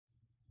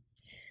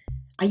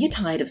Are you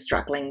tired of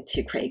struggling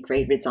to create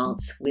great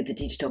results with the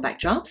digital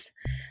backdrops?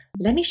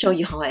 Let me show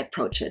you how I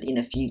approach it in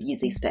a few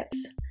easy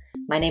steps.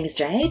 My name is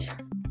Jade,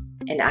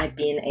 and I've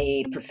been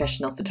a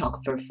professional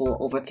photographer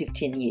for over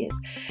 15 years.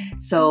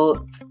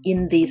 So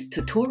in this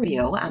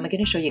tutorial, I'm going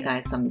to show you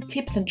guys some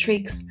tips and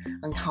tricks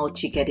on how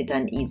to get it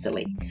done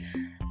easily.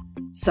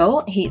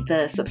 So hit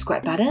the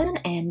subscribe button,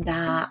 and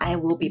I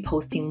will be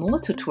posting more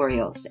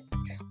tutorials.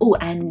 Oh,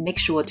 and make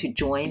sure to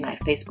join my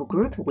Facebook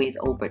group with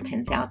over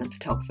 10,000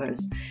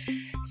 photographers.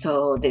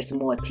 So there's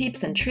more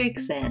tips and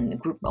tricks and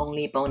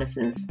group-only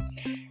bonuses.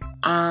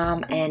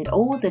 And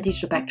all the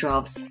digital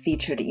backdrops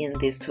featured in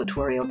this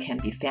tutorial can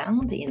be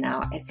found in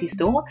our Etsy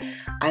store.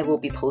 I will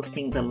be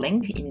posting the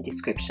link in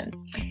description.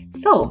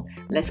 So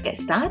let's get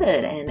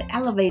started and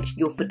elevate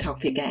your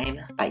photography game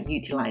by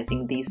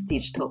utilizing these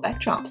digital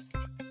backdrops.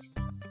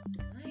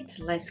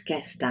 Let's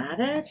get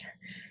started.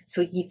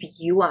 So if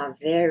you are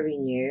very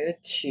new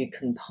to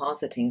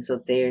compositing,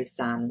 so there's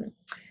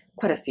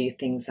quite a few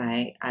things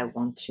I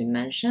want to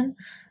mention.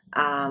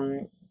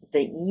 The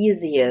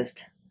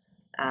easiest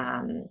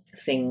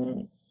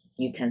thing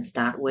you can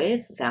start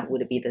with, that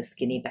would be the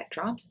skinny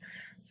backdrops.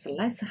 So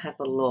let's have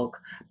a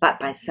look. But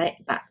by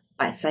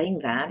saying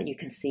that, you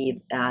can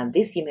see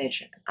this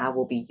image I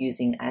will be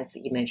using as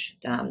the image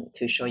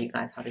to show you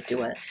guys how to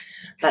do it.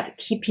 But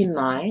keep in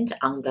mind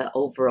on the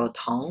overall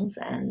tones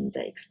and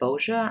the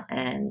exposure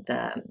and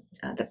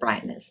the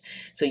brightness.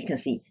 So you can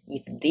see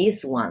if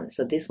this one,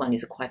 so this one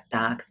is a quite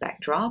dark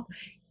backdrop.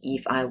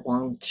 If I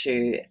want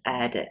to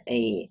add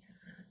a,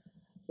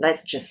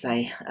 let's just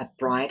say a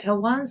brighter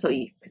one, so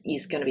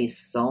it's going to be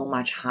so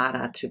much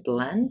harder to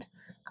blend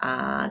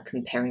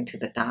comparing to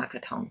the darker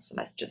tones. So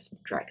let's just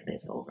drag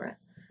this over.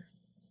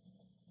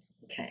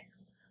 Okay,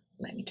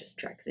 let me just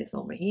drag this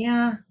over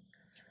here.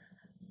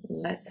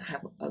 Let's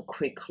have a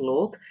quick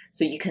look.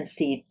 So you can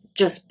see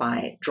just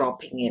by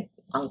dropping it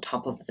on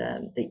top of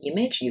the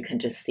image, you can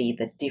just see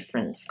the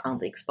difference on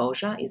the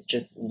exposure. It's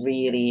just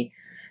really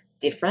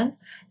different.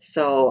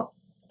 So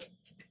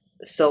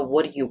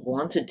what you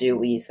want to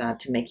do is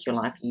to make your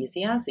life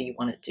easier. So you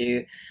want to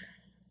do,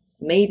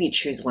 maybe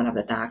choose one of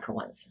the darker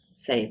ones,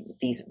 say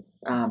these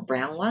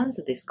brown ones,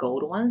 these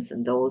gold ones,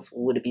 and those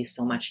would be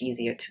so much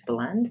easier to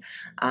blend.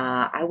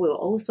 I will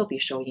also be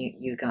showing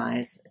you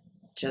guys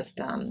just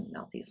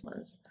now these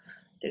ones.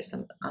 There's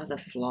some other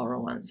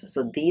floral ones.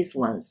 So these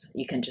ones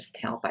you can just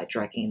tell by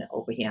dragging it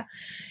over here.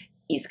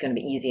 It's going to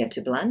be easier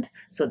to blend.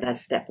 So that's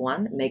step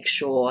one. Make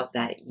sure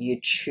that you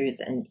choose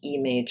an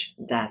image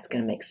that's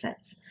going to make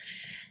sense.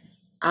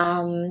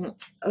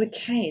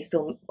 Okay,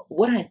 so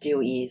what I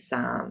do is,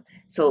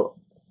 so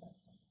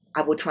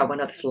I will try one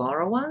of the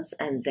floral ones,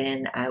 and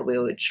then I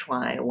will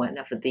try one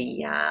of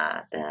the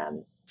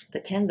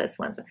canvas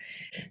ones.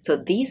 So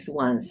these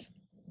ones,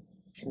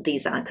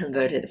 these are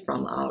converted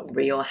from our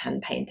real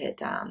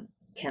hand-painted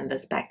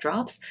canvas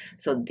backdrops.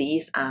 So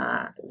these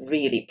are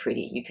really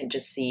pretty. You can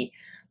just see,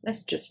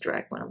 let's just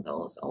drag one of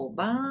those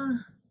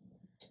over.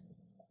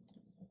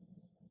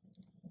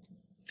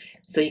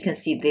 So you can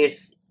see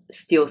there's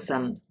still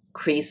some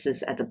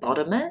creases at the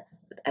bottom of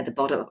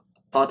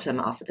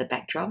the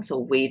backdrop, so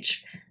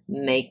which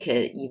make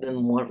it even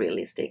more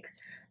realistic.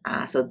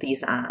 So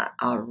these are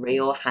our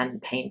real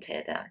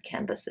hand-painted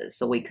canvases,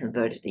 so we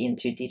converted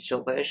into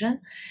digital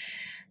version.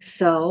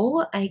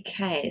 So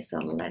okay, so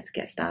let's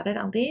get started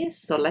on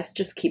this. So let's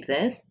just keep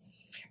this.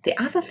 The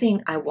other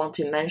thing I want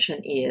to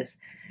mention is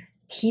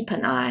keep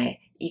an eye.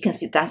 You can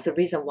see that's the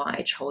reason why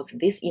I chose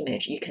this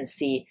image. You can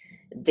see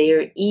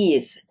there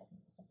is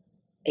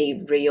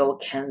a real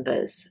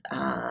canvas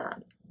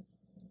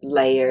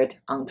layered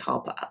on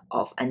top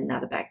of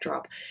another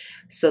backdrop.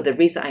 So the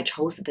reason I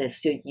chose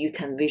this, so you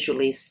can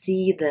visually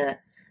see the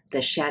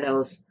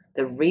shadows,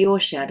 the real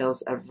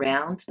shadows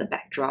around the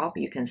backdrop.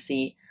 You can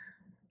see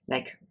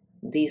like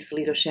these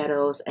little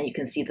shadows, and you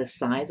can see the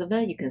size of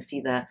it. You can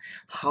see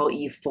how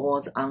it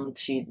falls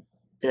onto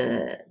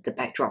the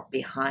backdrop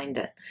behind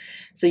it.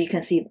 So you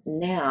can see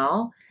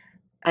now.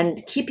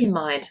 And keep in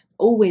mind,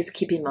 always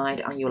keep in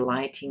mind on your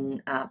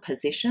lighting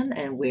position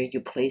and where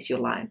you place your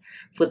light.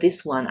 For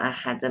this one, I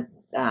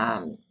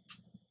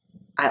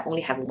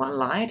only have one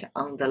light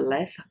on the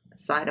left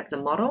side of the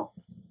model.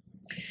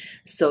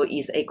 So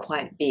it's a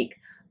quite big,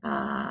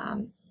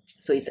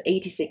 so it's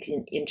 86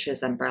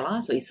 inches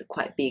umbrella. So it's a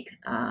quite big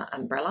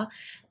umbrella,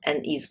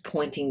 and it's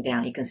pointing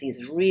down. You can see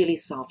it's really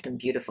soft and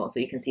beautiful.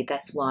 So you can see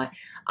that's why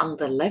on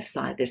the left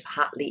side, there's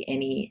hardly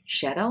any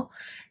shadow.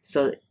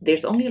 So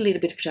there's only a little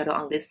bit of shadow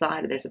on this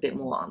side. There's a bit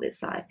more on this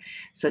side.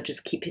 So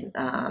just keep in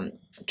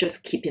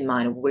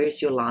mind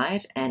where's your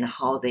light and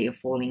how they are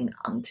falling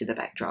onto the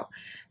backdrop.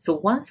 So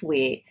once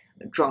we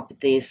drop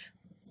this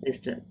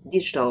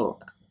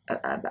digital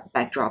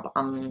backdrop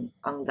on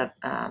the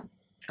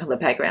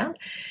background,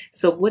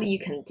 so what you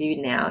can do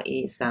now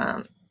is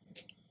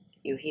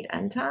you hit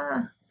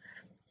enter,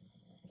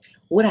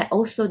 What I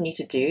also need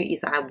to do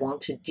is I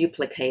want to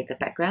duplicate the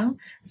background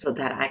so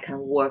that I can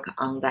work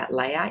on that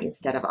layer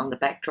instead of on the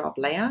backdrop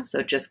layer.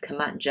 So just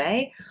Command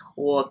J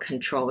or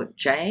Control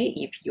J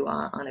if you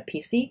are on a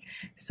PC.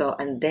 So,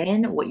 and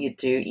then what you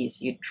do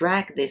is you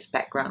drag this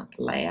background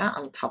layer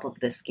on top of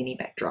the skinny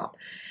backdrop.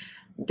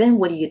 Then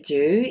what you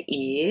do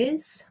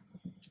is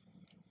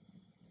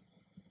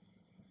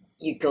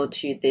you go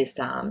to this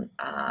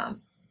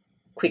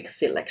quick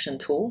selection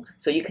tool,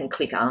 so you can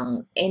click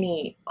on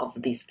any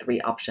of these three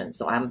options.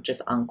 So I'm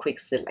just on quick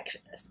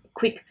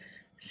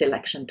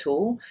selection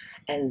tool,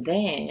 and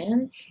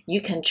then you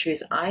can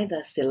choose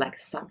either select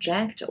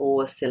subject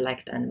or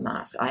select and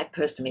mask. I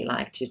personally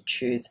like to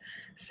choose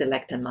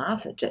select and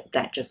mask.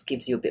 That just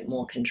gives you a bit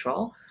more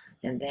control.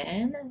 And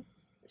then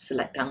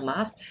select on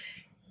mask.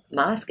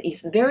 Mask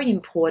is very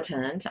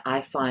important,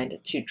 I find,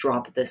 to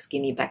drop the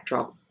skinny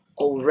backdrop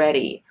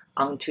already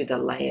onto the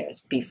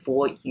layers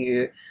before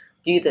you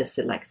do the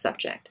select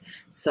subject.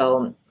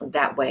 So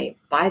that way,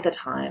 by the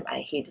time I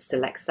hit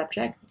select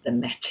subject, the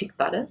magic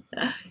button,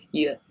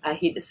 I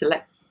hit the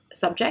select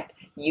subject,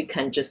 you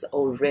can just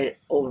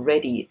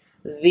already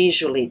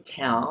visually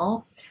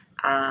tell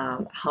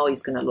how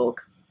it's gonna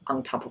look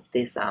on top of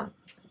this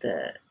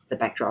the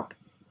backdrop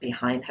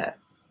behind her.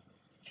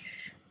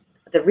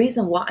 The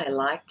reason why I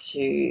like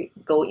to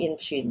go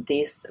into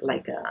this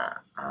like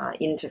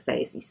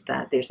interface is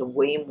that there's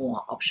way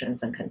more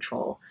options and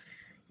control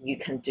you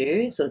can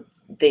do. So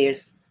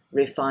there's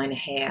refine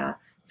hair,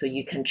 so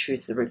you can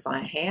choose the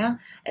refine hair,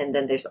 and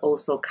then there's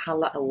also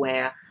color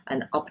aware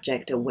and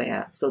object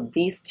aware. So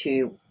these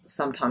two,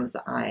 sometimes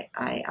I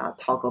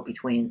toggle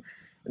between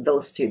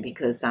those two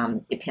because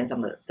depends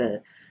on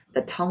the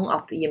tone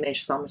of the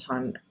image.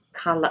 Sometimes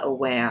color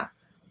aware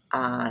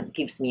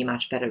gives me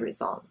much better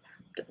result.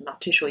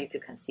 Not too sure if you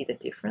can see the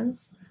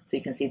difference. So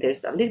you can see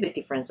there's a little bit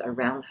difference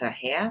around her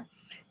hair.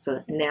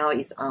 So now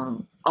it's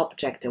on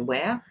object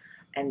aware.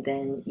 And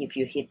then if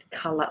you hit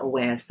color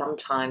aware,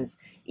 sometimes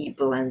it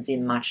blends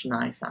in much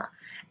nicer.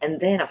 And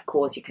then of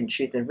course you can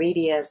choose the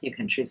radius, you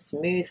can choose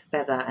smooth,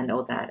 feather, and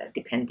all that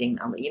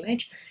depending on the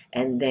image.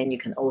 And then you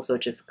can also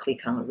just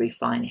click on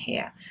refine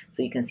hair.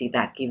 So you can see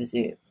that gives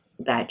you,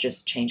 that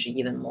just changes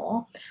even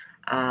more.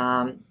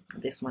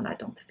 This one I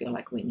don't feel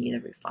like we need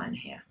a refine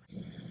hair.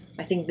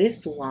 I think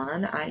this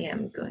one I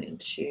am going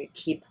to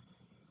keep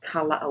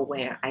color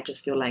aware. I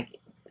just feel like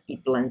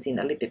it blends in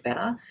a little bit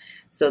better.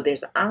 So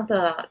there's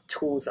other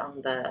tools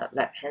on the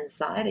left hand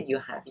side. You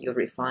have your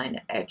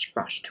refine edge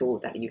brush tool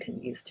that you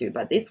can use too,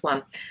 but this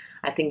one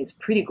I think is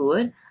pretty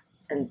good.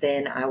 And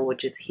then I will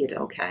just hit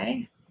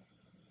OK.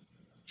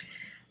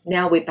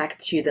 Now we're back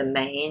to the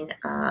main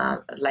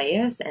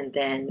layers, and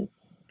then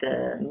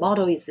the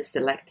model is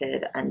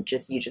selected, and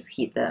you just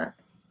hit the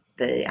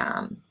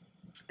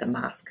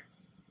mask.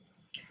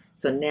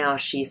 So now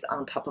she's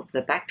on top of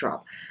the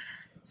backdrop.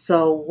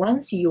 So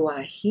once you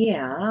are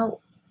here,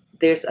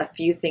 there's a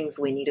few things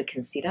we need to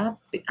consider.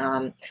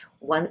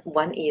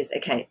 One is,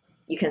 okay,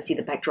 you can see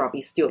the backdrop,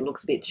 it still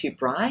looks a bit too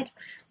bright.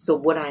 So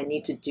what I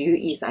need to do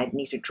is I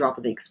need to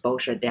drop the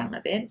exposure down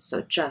a bit.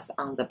 So just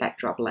on the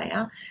backdrop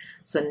layer.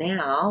 So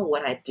now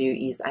what I do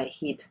is I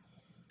hit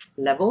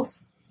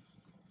levels,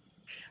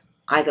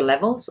 either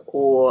levels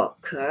or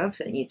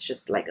curves, and it's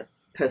just like a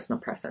personal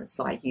preference.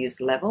 So I use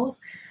levels,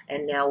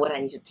 and now what I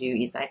need to do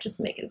is I just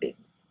make it a bit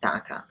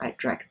darker. I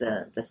drag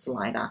the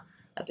slider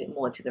a bit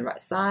more to the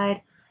right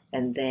side,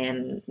 and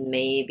then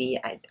maybe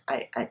I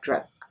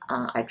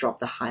drop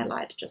the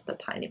highlight just a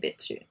tiny bit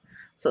too.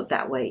 So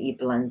that way it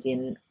blends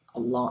in a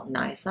lot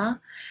nicer.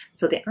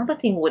 So the other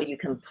thing what you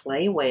can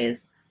play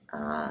with,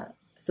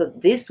 so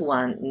this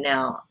one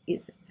now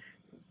is,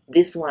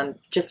 this one,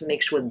 just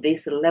make sure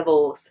this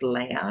levels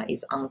layer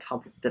is on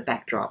top of the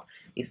backdrop,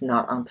 is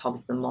not on top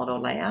of the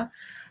model layer.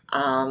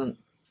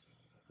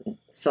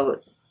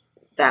 So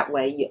that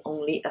way it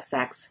only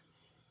affects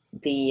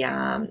the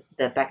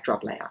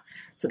backdrop layer.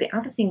 So the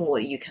other thing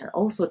what you can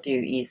also do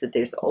is that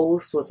there's all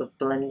sorts of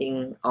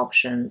blending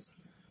options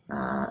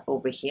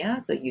over here.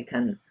 So you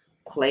can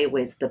play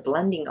with the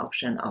blending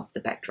option of the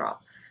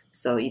backdrop.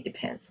 So it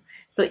depends.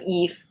 So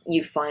if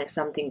you find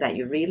something that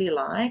you really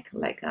like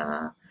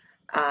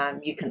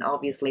you can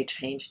obviously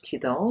change to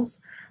those,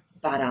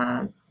 but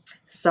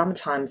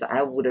sometimes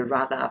I would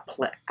rather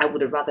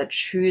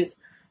choose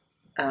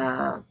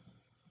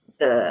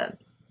the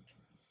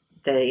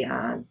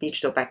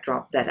digital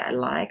backdrop that I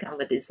like on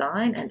the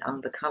design and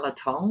on the color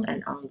tone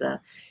and on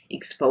the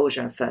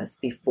exposure first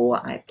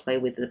before I play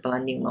with the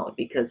blending mode.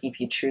 Because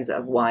if you choose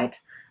a white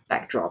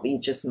backdrop,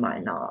 it just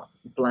might not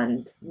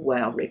blend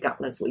well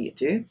regardless what you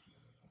do.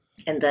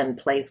 And then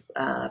play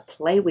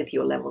with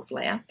your levels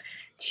layer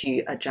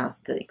to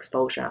adjust the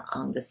exposure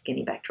on the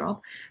skinny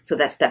backdrop. So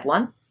that's step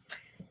one.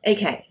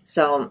 Okay,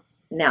 so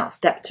now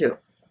step two.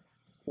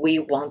 We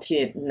want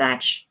to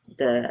match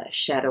the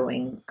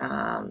shadowing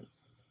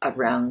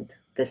around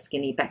the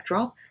skinny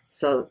backdrop,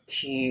 so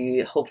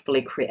to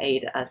hopefully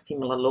create a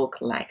similar look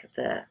like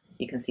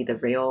you can see the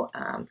real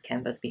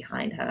canvas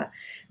behind her.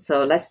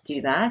 So let's do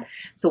that.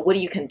 So what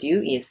you can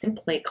do is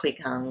simply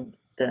click on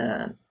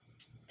the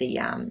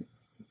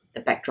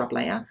the backdrop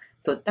layer.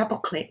 So double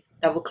click,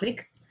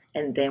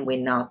 and then we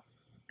now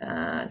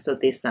so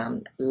this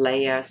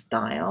layer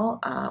style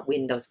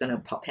window is going to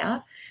pop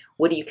out.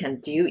 What you can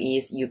do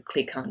is you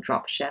click on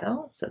drop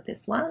shadow, so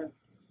this one.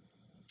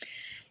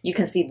 You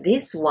can see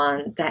this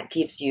one that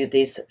gives you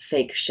this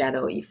fake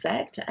shadow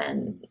effect,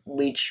 and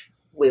which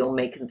will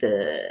make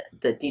the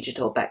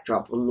digital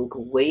backdrop look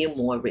way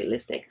more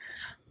realistic.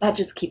 But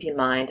just keep in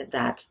mind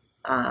that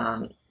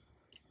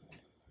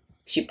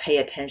to pay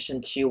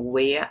attention to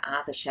where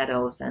are the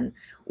shadows and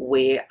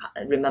where,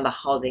 remember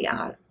how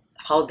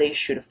they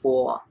should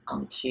fall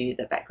onto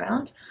the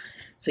background.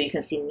 So you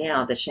can see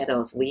now the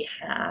shadows we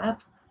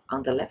have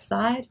on the left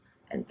side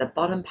and the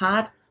bottom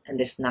part, and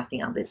there's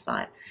nothing on this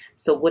side.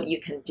 So what you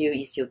can do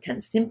is you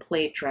can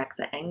simply drag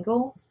the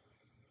angle.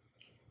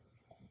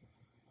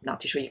 Not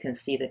too sure you can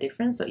see the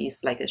difference, so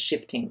it's like a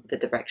shifting the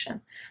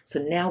direction.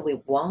 So now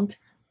we want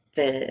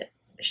the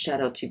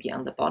shadow to be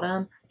on the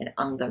bottom and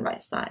on the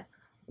right side.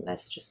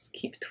 Let's just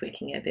keep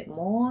tweaking it a bit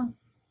more.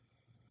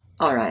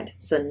 All right,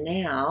 so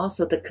now,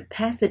 so the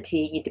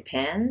capacity, it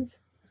depends.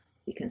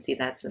 You can see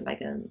that's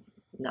like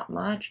not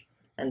much,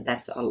 and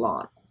that's a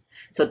lot.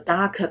 So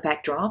darker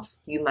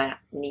backdrops, you might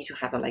need to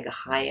have like a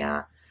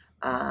higher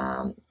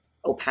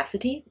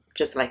opacity,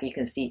 just like you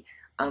can see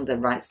on the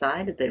right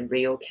side, the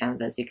real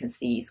canvas, you can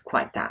see it's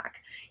quite dark.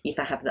 If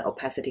I have the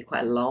opacity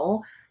quite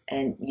low,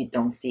 and you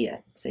don't see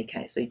it, so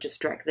okay, so you just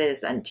drag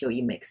this until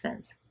it makes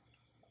sense.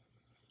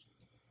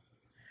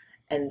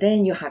 And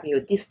then you have your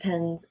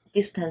distance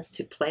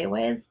to play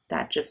with,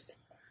 that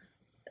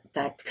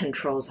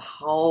controls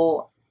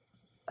how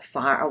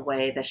far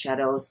away the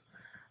shadows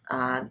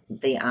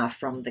they are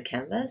from the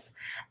canvas.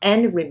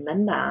 And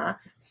remember,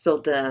 so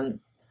the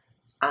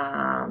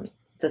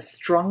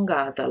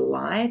stronger the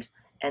light,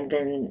 and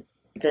then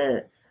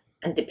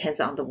and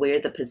depends on where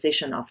the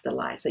position of the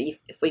light. So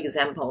if, for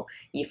example,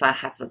 if I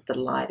have the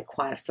light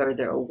quite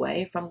further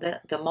away from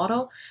the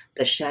model,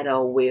 the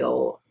shadow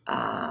will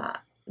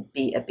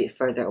be a bit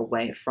further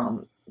away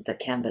from the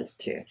canvas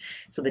too.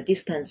 So the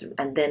distance,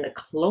 and then the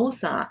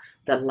closer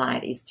the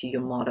light is to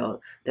your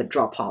model, the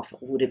drop off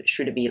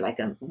should be like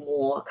a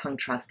more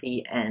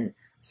contrasty and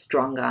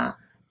stronger,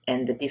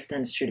 and the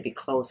distance should be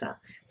closer.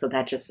 So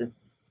that just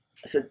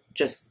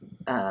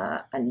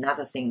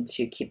another thing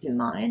to keep in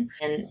mind.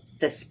 And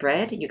the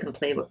spread, you can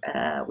play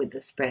with the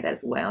spread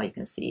as well. You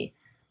can see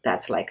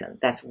that's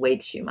that's way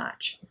too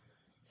much.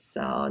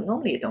 So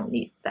normally you don't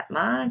need that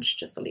much,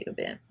 just a little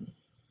bit.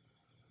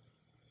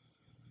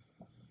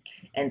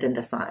 And then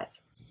the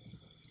size,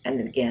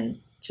 and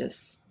again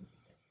just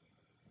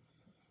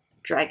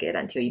drag it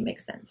until it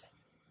makes sense.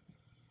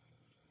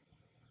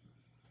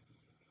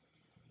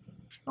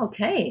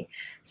 Okay,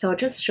 so I'll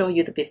just show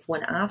you the before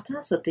and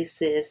after. So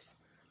this is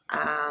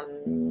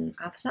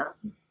after,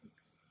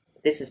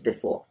 this is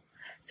before.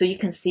 So you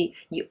can see,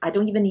 I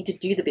don't even need to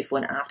do the before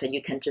and after.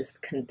 You can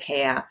just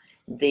compare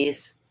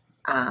this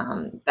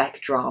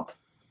backdrop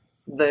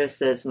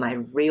versus my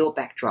real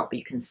backdrop.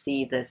 You can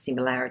see the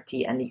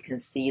similarity, and you can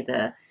see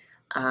the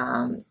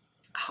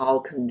how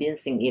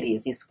convincing it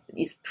is.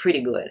 It's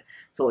pretty good.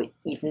 So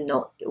if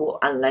not,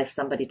 unless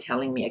somebody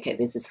telling me, okay,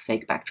 this is a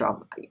fake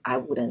backdrop, I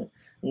wouldn't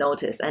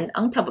notice. And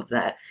on top of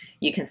that,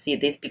 you can see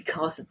this,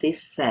 because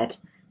this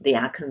set, they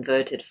are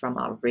converted from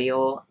our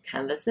real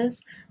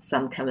canvases.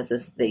 Some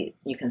canvases,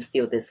 you can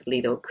still this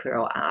little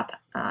curl up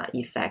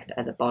effect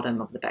at the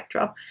bottom of the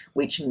backdrop,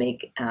 which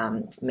makes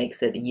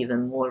it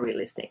even more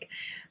realistic.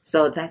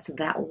 So that's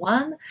that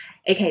one.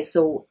 Okay,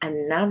 so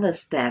another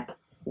step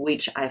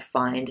which I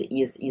find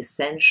is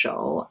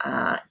essential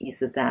is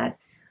that,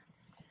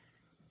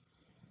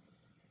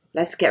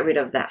 let's get rid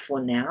of that for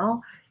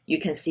now. You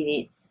can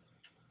see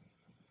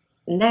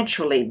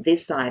naturally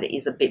this side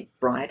is a bit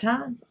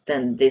brighter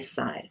than this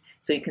side.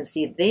 So you can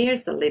see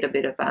there's a little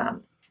bit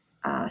of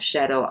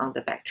shadow on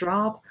the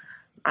backdrop.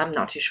 I'm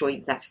not too sure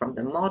if that's from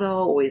the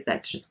model or is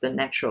that just the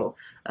natural,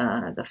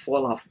 the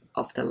fall off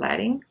of the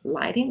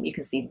lighting. You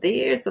can see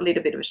there's a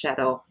little bit of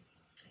shadow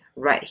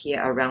right here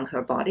around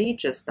her body,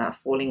 just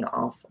falling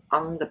off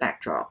on the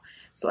backdrop.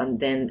 So, and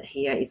then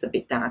here is a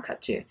bit darker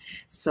too.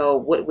 So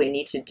what we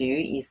need to do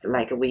is,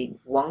 like, we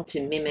want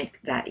to mimic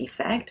that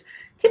effect.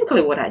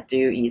 Typically what I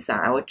do is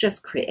I would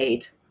just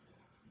create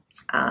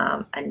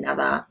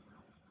another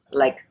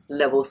like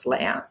levels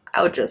layer.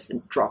 I would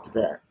just drop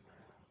the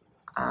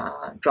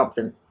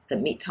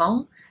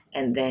mid-tone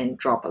and then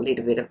drop a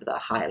little bit of the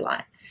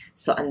highlight.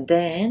 So, and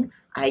then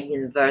I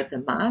invert the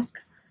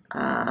mask,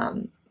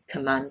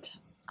 Command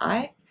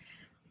I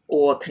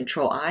or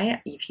Control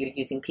I if you're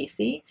using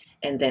PC,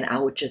 and then I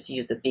would just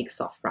use a big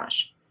soft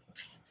brush.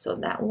 So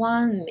that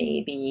one,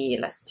 maybe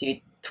let's do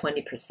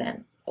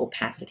 20%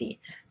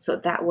 opacity. So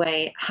that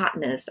way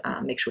hardness,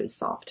 make sure it's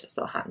soft.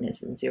 So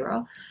hardness is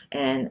 0,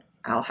 and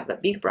I'll have a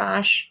big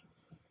brush.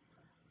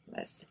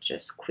 Let's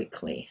just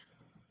quickly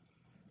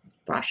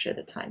brush it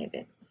a tiny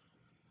bit.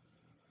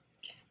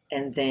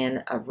 And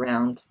then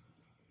around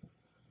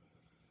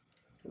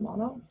the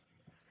model,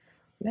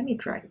 let me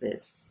drag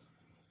this.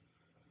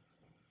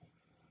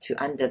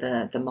 under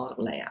the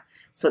model layer.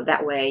 So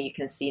that way you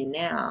can see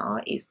now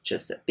it's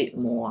just a bit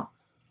more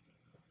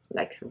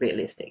like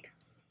realistic.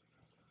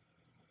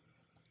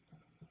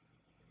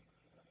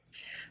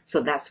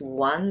 So that's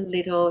one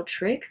little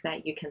trick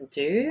that you can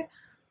do.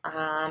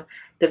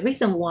 The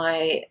reason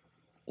why,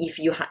 if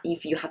you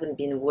haven't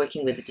been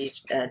working with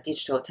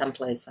digital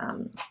templates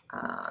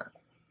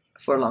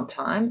for a long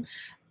time,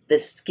 the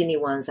skinny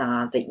ones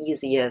are the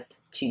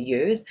easiest to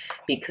use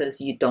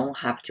because you don't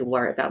have to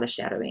worry about the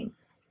shadowing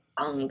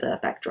on the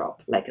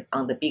backdrop, like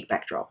on the big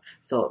backdrop.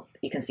 So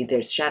you can see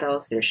there's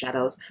shadows,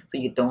 so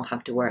you don't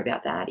have to worry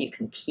about that. You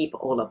can keep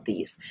all of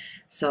these.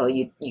 So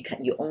you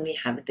only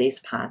have this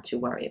part to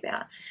worry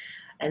about.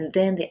 And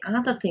then the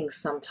other thing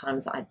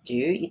sometimes I do,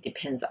 it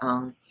depends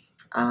on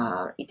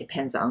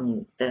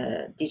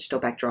the digital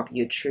backdrop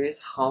you choose,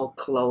 how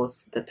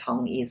close the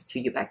tone is to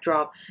your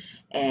backdrop.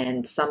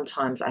 And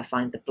sometimes I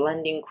find the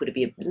blending could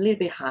be a little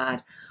bit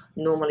hard.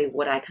 Normally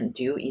what I can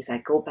do is I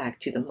go back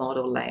to the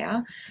model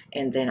layer,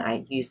 and then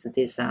I use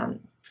this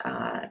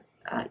I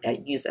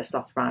use a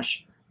soft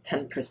brush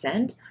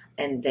 10%,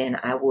 and then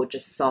I will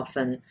just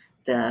soften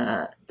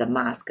the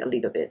mask a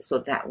little bit, so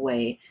that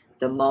way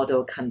the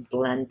model can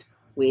blend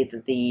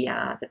with the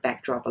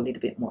backdrop a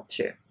little bit more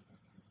too.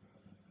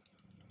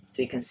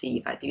 So you can see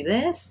if I do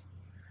this,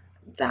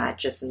 that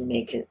just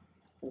make it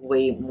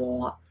way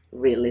more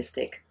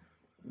realistic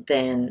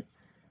than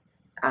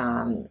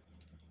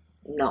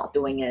not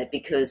doing it,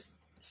 because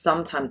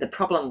sometimes the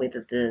problem with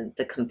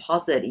the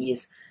composite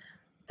is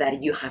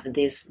that you have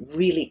this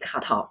really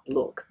cut out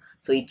look.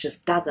 So it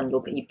just doesn't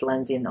look, it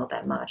blends in not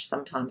that much.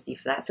 Sometimes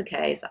if that's the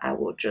case, I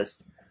will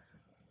just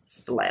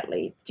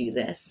slightly do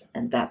this,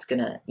 and that's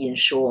gonna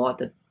ensure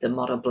the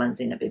model blends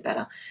in a bit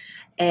better.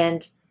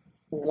 And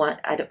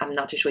I'm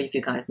not too sure if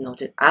you guys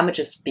noted, I'm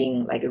just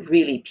being like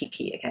really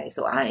picky, okay?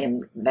 So I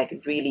am like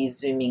really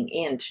zooming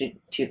in to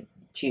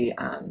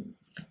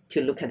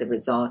look at the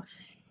result.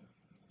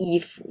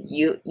 If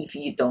you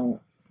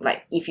don't,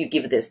 like, if you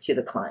give this to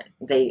the client,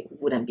 they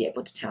wouldn't be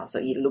able to tell. So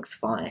it looks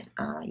fine.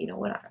 You know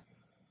what,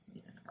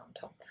 on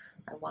top,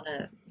 I want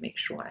to make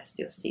sure I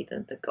still see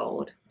the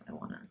gold. I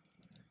want to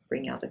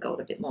bring out the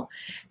gold a bit more.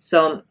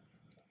 So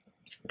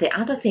the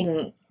other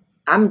thing,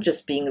 I'm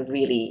just being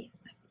really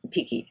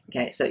picky,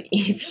 okay? So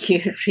if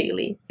you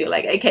really feel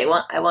like, okay,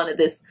 I wanted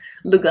this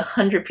look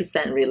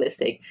 100%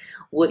 realistic,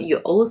 what you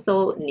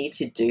also need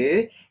to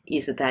do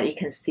is that you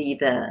can see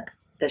the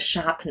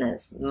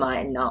sharpness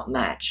might not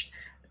match.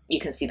 You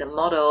can see the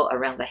model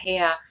around the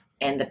hair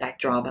and the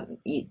backdrop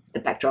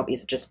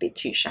is just a bit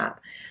too sharp.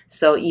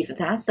 So if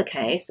that's the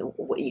case,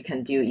 what you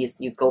can do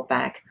is you go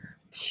back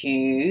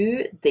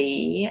to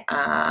the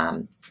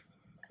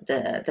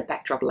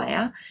backdrop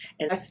layer,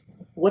 and that's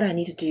what I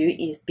need to do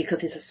is,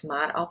 because it's a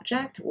smart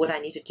object, what I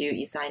need to do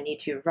is I need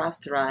to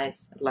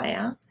rasterize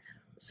layer,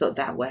 so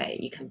that way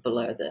you can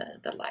blur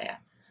the layer.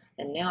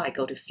 And now I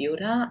go to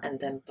filter and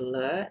then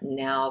blur.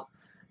 Now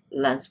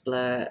lens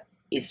blur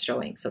is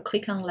showing. So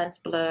click on lens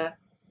blur.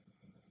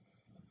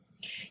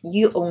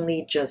 You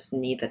only just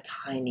need the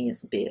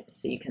tiniest bit,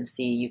 so you can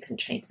see you can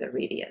change the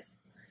radius.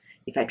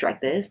 If I drag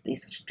this,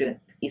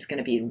 it's going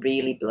to be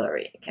really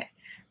blurry. Okay,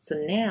 so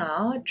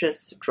now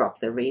just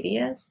drop the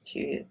radius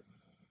to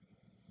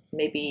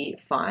maybe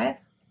 5,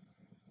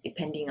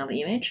 depending on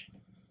the image.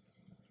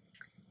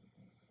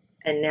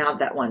 And now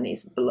that one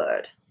is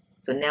blurred.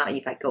 So now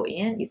if I go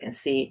in, you can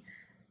see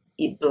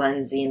it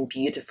blends in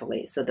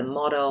beautifully. So the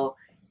model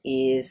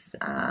is,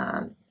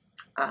 the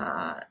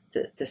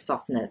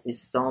softness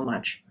is so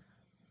much,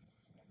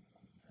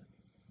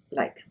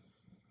 like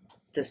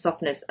the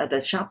softness,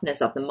 the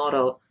sharpness of the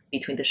model,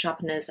 between the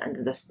sharpness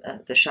and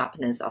the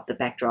sharpness of the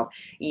backdrop,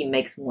 it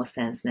makes more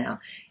sense now.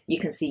 You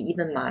can see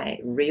even my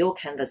real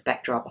canvas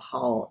backdrop,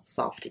 how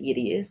soft it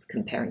is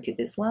comparing to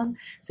this one.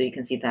 So you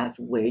can see that's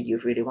where you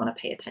really want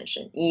to pay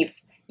attention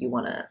if you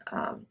want to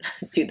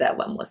do that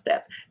one more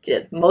step.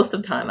 Most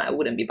of the time I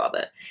wouldn't be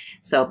bothered.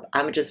 So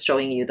I'm just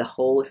showing you the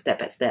whole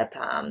step-by-step,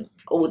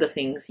 all the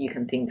things you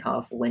can think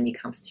of when it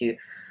comes to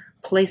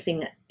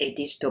placing a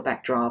digital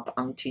backdrop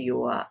onto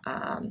your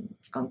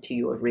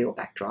real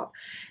backdrop.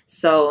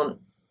 So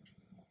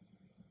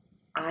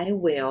I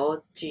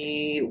will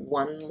do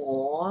one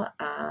more.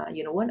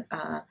 You know what?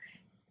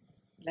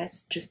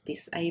 Let's just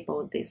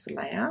disable this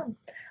layer.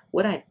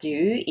 What I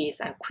do is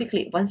I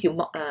quickly, once you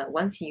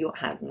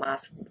have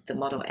masked the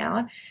model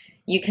out,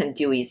 you can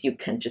do is you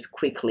can just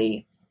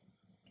quickly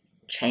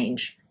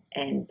change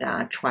and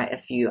try a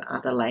few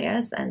other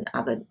layers and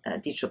other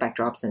digital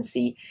backdrops and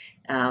see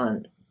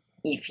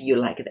if you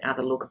like the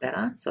other look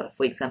better. So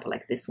for example,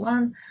 like this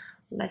one,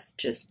 let's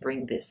just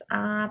bring this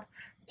up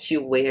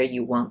to where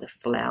you want the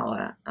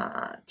flower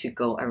to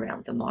go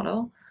around the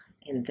model.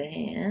 And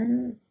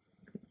then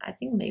I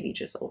think maybe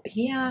just over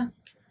here.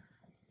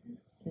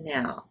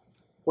 Now,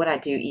 what I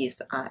do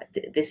is,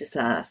 this is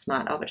a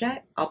smart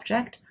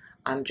object.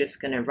 I'm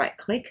just gonna right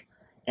click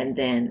and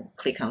then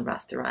click on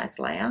rasterize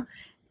layer.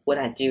 What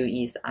I do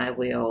is I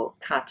will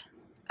cut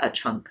a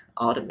chunk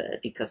out of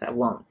it because I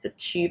want the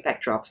two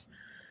backdrops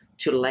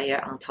two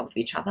layers on top of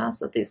each other.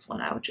 So this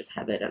one, I will just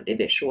have it a little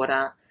bit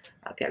shorter.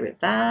 I'll get rid of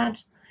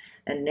that.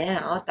 And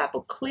now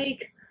double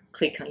click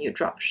on your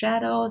drop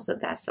shadow. So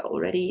that's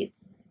already,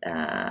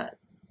 the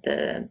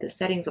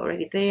settings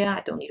already there.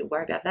 I don't need to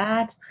worry about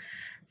that.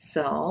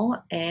 So,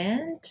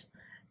 and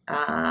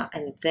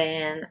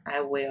then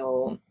I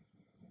will,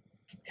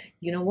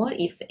 you know what,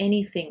 if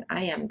anything,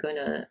 I am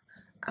gonna,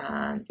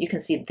 you can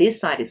see this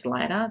side is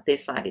lighter,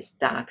 this side is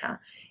darker.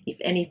 If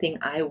anything,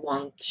 I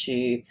want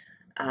to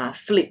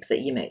flip the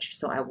image.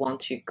 So I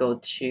want to go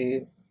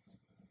to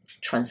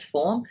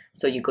transform.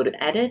 So you go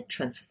to edit,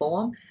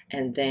 transform,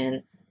 and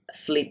then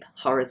flip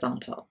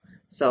horizontal.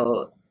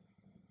 So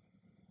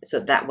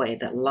that way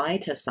the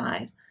lighter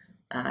side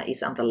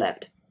is on the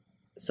left.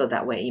 So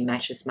that way it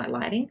matches my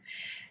lighting.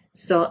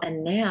 So,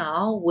 and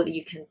now what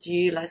you can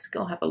do, let's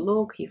go have a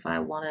look if I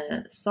want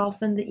to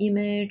soften the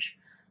image.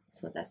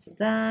 So that's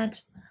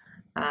that.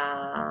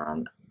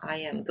 I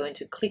am going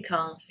to click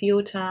on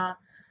filter,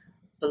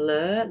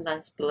 blur,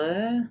 lens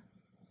blur,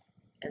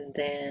 and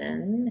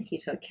then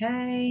hit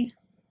OK.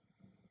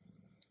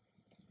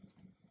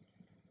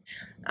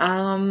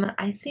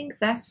 I think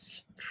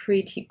that's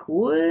pretty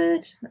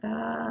good.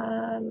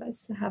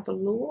 Let's have a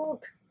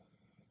look.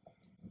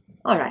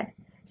 All right,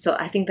 so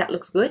I think that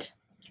looks good.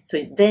 So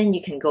then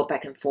you can go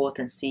back and forth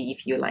and see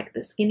if you like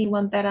the skinny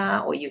one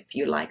better or if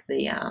you like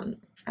the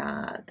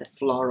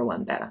floral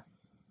one better.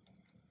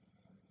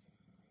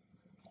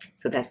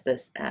 So that's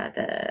this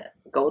the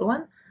gold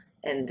one,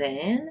 and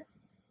then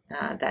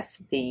that's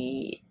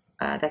the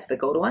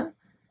gold one,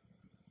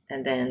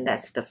 and then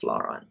that's the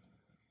floral one.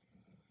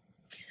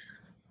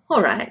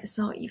 All right.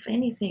 So if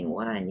anything,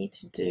 what I need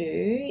to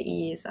do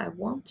is I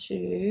want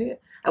to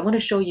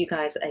show you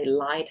guys a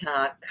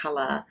lighter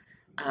color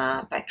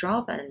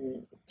backdrop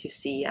and to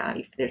see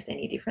if there's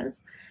any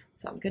difference.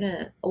 So I'm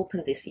gonna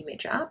open this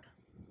image up.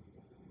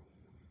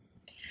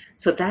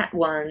 So that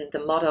one,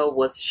 the model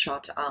was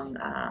shot on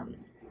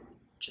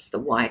just the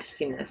white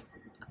seamless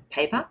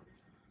paper.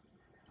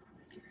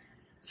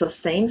 So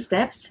same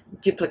steps,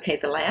 duplicate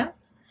the layer,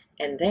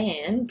 and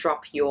then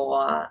drop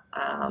your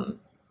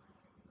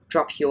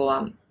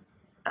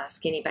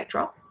skinny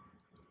backdrop.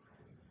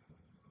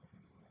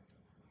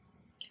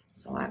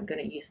 So I'm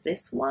gonna use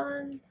this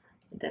one.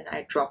 Then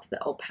I drop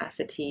the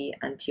opacity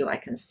until I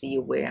can see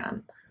where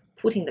I'm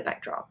putting the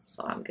backdrop.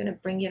 So I'm going to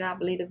bring it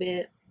up a little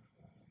bit,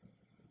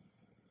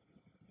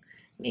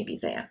 maybe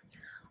there.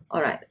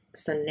 All right,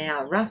 so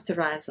now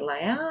rasterize the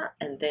layer,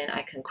 and then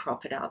I can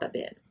crop it out a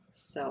bit.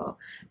 So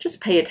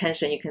just pay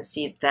attention. You can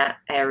see that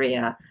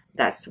area,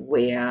 that's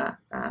where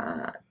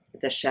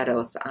the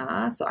shadows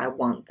are. So I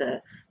want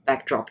the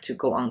backdrop to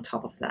go on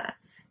top of that,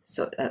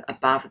 so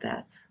above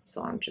that.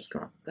 So I'm just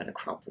going to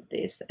crop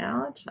this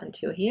out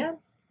until here.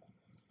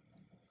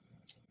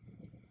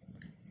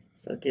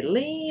 So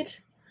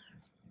delete.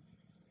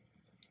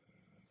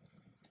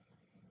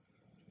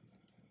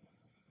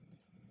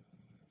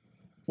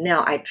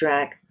 Now I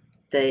drag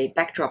the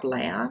backdrop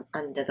layer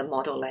under the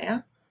model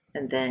layer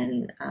and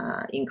then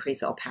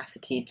increase the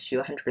opacity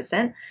to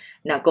 100%.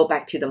 Now go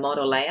back to the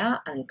model layer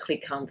and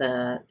click on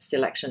the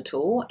selection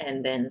tool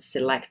and then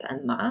select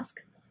and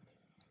mask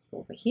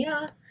over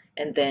here,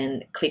 and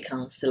then click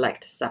on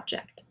select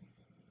subject.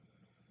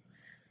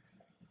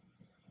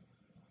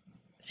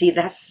 See,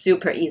 that's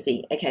super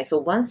easy. Okay, so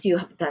once you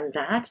have done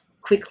that,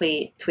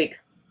 quickly tweak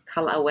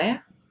color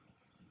aware.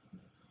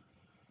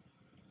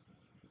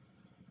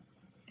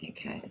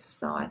 Okay,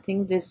 so I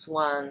think this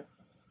one,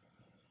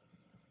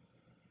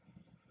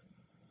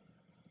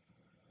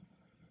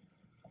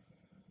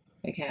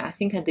 okay, I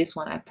think at this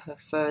one I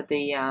prefer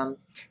the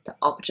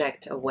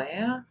object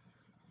aware.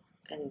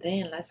 And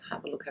then let's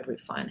have a look at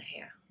refine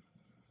hair.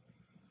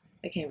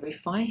 Okay,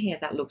 refine hair,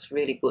 that looks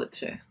really good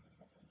too.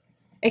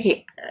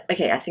 Okay,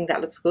 I think that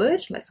looks good.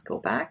 Let's go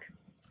back.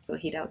 So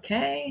hit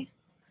OK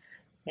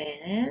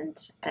and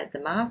add the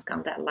mask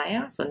on that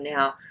layer. So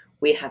now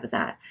we have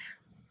that.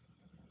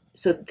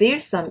 So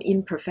there's some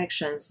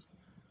imperfections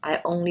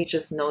I only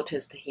just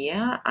noticed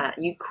here.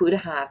 You could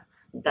have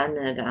done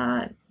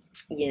it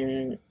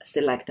in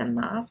select and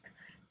mask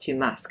to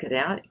mask it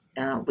out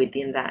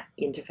within that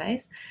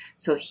interface.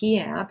 So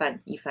here, but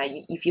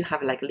if you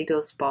have like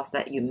little spots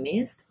that you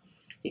missed,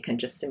 you can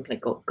just simply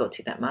go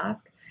to that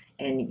mask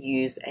and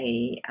use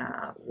a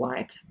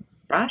white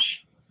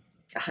brush,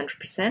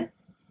 100%.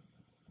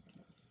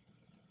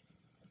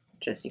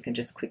 You can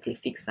just quickly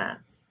fix that.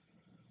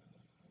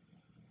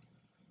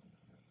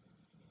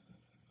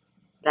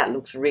 That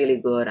looks really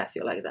good. I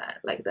feel like that,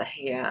 like the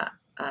hair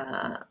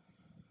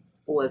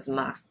was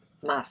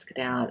masked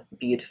out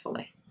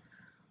beautifully.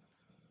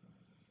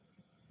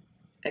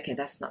 Okay,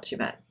 that's not too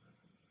bad.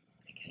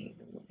 Okay,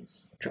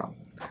 let's drop.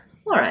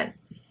 All right.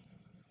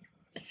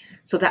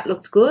 So that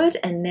looks good,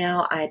 and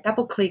now I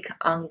double click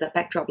on the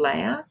backdrop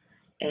layer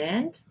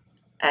and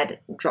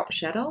add drop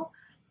shadow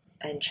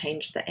and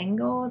change the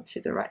angle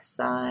to the right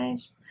side.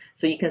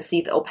 So you can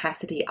see the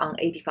opacity on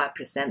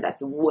 85%.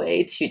 That's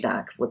way too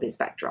dark for this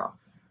backdrop.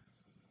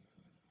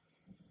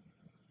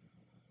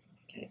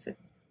 Okay,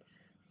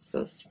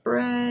 So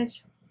spread,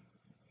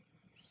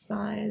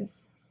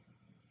 size,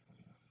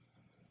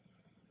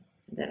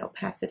 then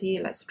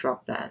opacity, let's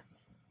drop that.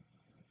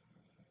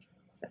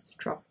 Let's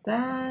drop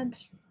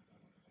that.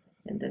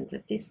 And then the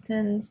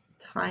distance,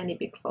 tiny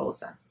bit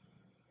closer.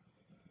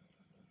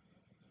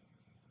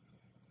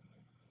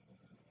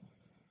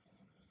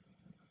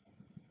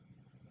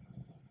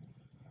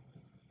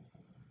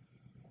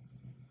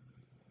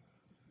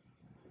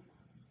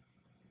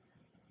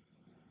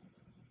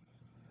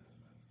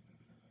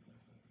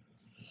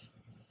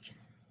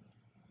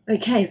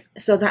 Okay,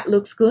 so that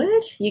looks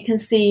good. You can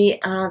see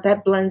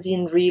that blends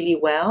in really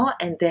well.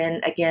 And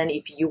then again,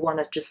 if you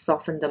want to just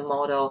soften the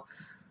model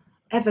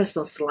ever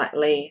so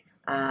slightly,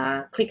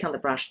 click on the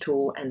brush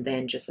tool and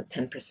then just a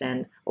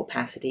 10%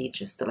 opacity,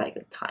 just like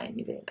a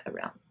tiny bit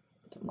around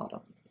the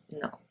model.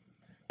 No,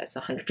 that's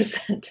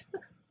 100%.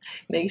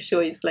 Make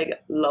sure it's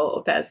like low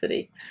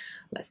opacity.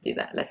 Let's do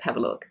that. Let's have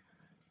a look.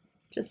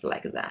 Just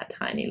like that,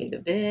 tiny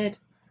little bit,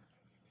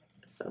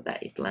 so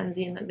that it blends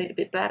in a little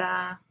bit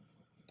better.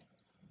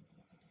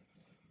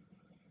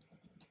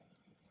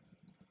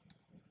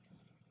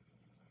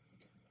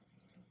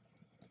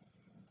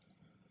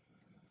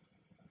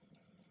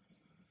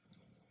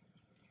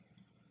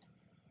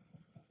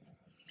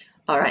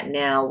 All right,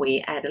 now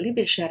we add a little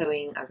bit of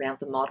shadowing around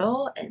the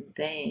model and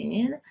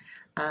then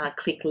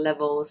click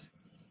levels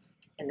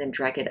and then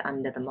drag it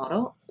under the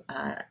model,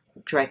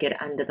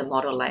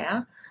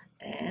 layer.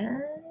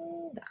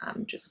 And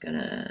I'm just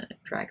gonna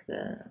drag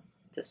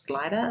the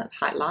slider,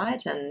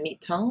 highlight and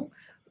mid-tone,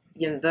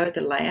 invert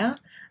the layer,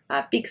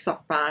 big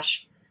soft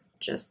brush,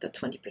 just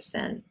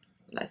 20%.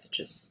 Let's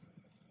just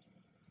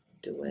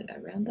do it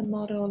around the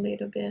model a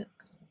little bit.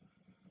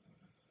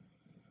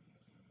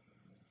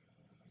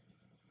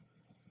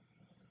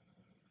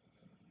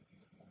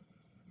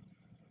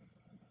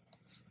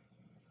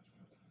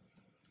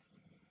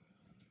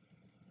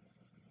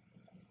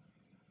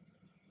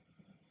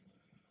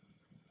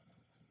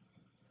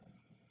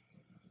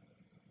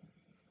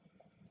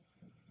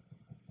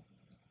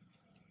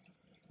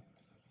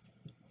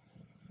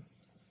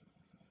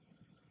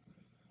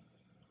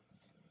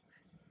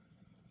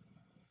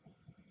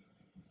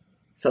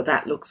 So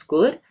that looks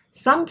good.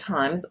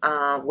 Sometimes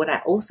what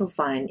I also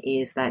find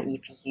is that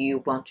if you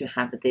want to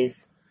have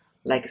this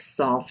like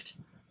soft,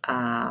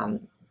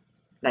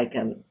 like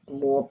a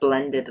more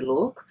blended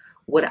look,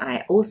 what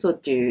I also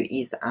do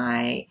is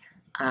I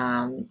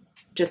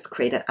just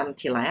create an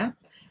empty layer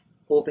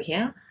over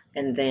here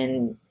and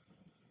then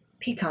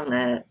pick on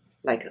a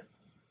like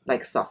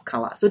soft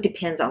color. So it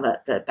depends on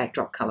the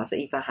backdrop color. So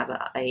if I have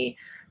a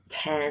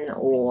tan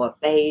or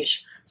beige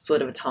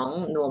sort of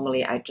tone,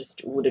 normally I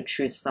just would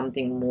choose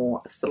something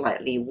more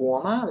slightly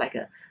warmer, like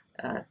a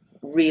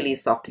really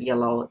soft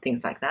yellow,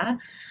 things like that.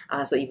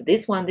 So if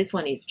this one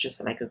is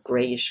just like a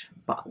grayish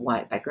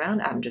white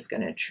background, I'm just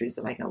gonna choose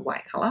like a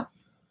white color,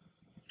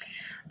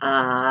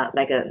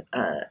 like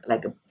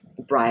a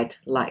bright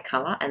light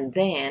color, and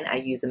then I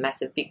use a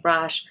massive big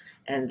brush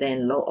and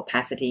then low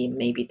opacity,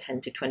 maybe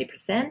 10 to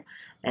 20%,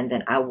 and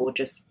then I will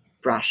just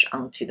brush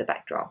onto the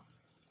backdrop.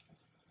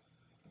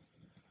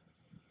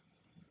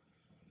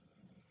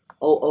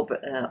 All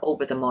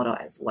over the model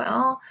as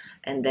well,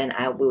 and then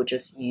I will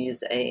just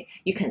use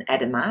you can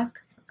add a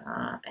mask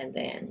and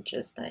then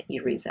just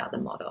erase out the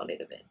model a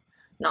little bit,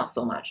 not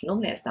so much.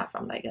 Normally I start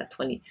from like a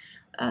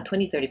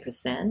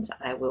 20-30%.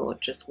 I will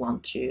just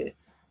want to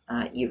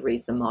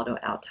erase the model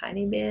out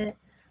tiny bit,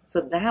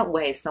 so that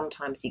way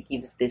sometimes it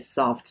gives this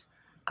soft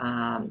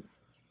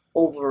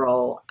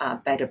overall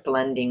better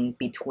blending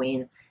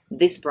between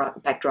this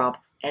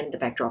backdrop and the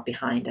backdrop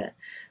behind it.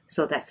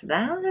 So that's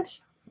that.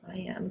 I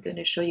am going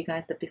to show you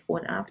guys the before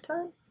and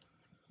after.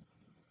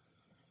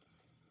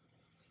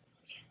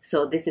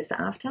 So this is the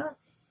after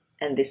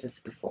and this is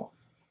before.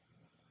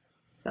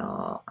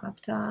 So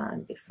after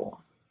and before.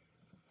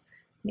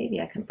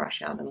 Maybe I can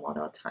brush out the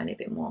model a tiny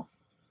bit more.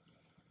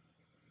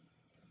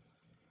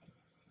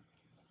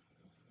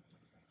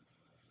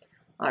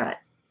 All right,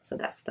 so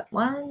that's that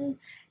one.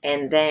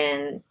 And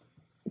then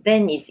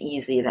it's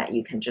easy that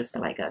you can just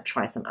like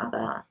try some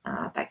other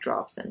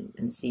backdrops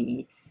and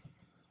see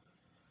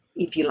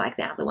if you like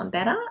the other one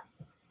better.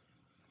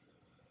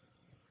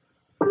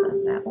 So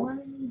that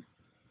one,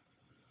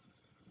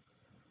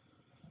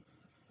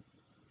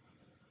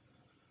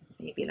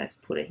 maybe let's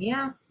put it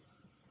here.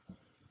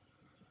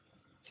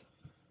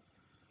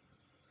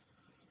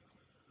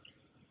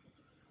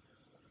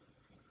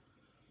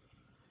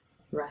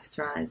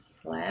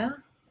 Rasterize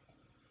layer,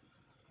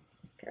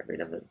 get rid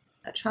of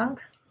a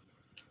chunk,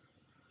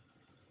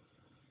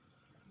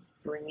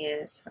 bring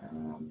it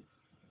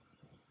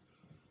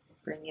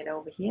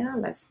over here.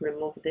 Let's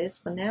remove this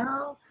for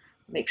now.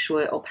 Make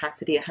sure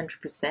opacity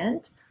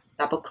 100%.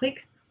 Double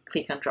click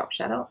on drop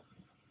shadow,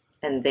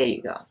 and there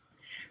you go.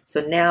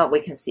 So now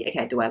we can see,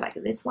 okay, do I like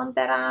this one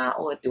better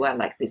or do I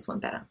like this one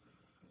better?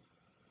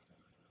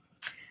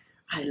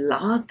 I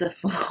love the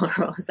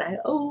florals. I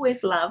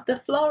always love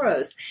the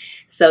florals.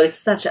 So it's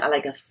such a,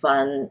 like a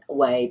fun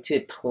way to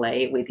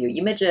play with your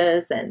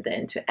images and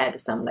then to add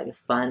some like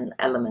fun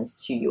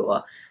elements to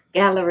your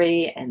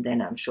gallery. And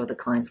then I'm sure the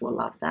clients will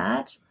love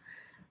that.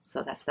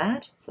 So that's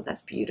that. So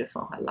that's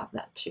beautiful. I love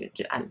that too.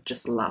 I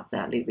just love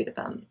that little bit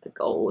of the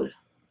gold.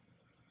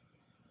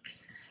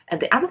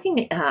 And the other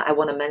thing I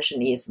want to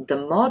mention is the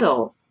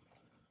model.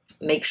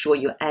 Make sure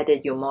you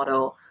edit your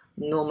model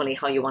normally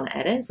how you want to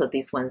edit. So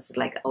this one's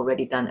like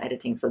already done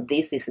editing. So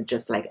this is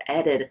just like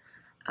added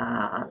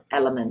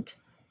element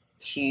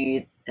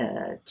to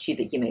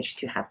the image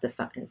to have the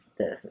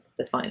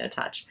final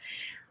touch.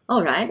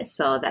 All right,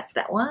 so that's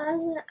that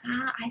one.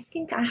 I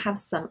think I have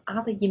some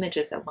other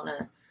images I want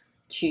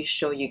to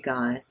show you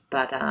guys,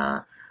 but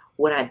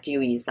what I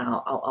do is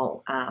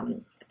I'll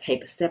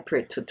take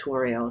separate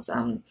tutorials.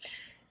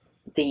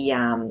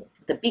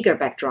 The bigger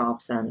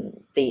backdrops,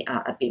 they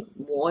are a bit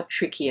more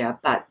trickier,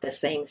 but the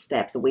same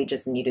steps. We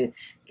just need to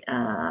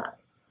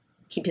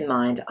keep in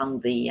mind on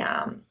the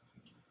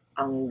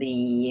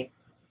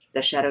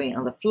shadowing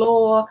on the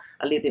floor,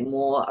 a little bit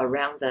more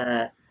around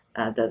the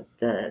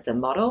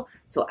model.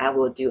 So I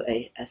will do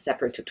a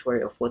separate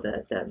tutorial for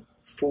the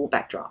full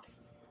backdrops.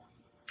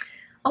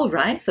 All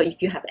right. So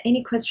if you have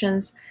any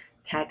questions,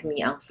 tag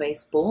me on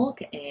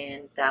Facebook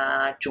and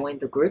join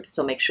the group.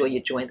 So make sure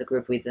you join the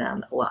group with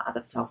or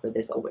other photographers.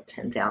 There's over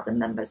 10,000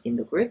 members in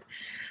the group.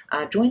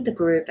 Join the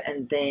group,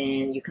 and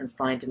then you can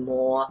find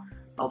more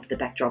of the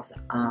backdrops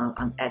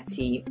on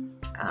Etsy.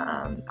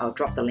 I'll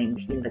drop the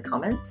link in the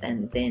comments,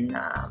 and then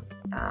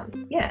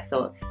yeah,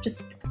 so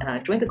just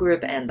join the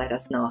group and let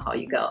us know how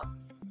you go.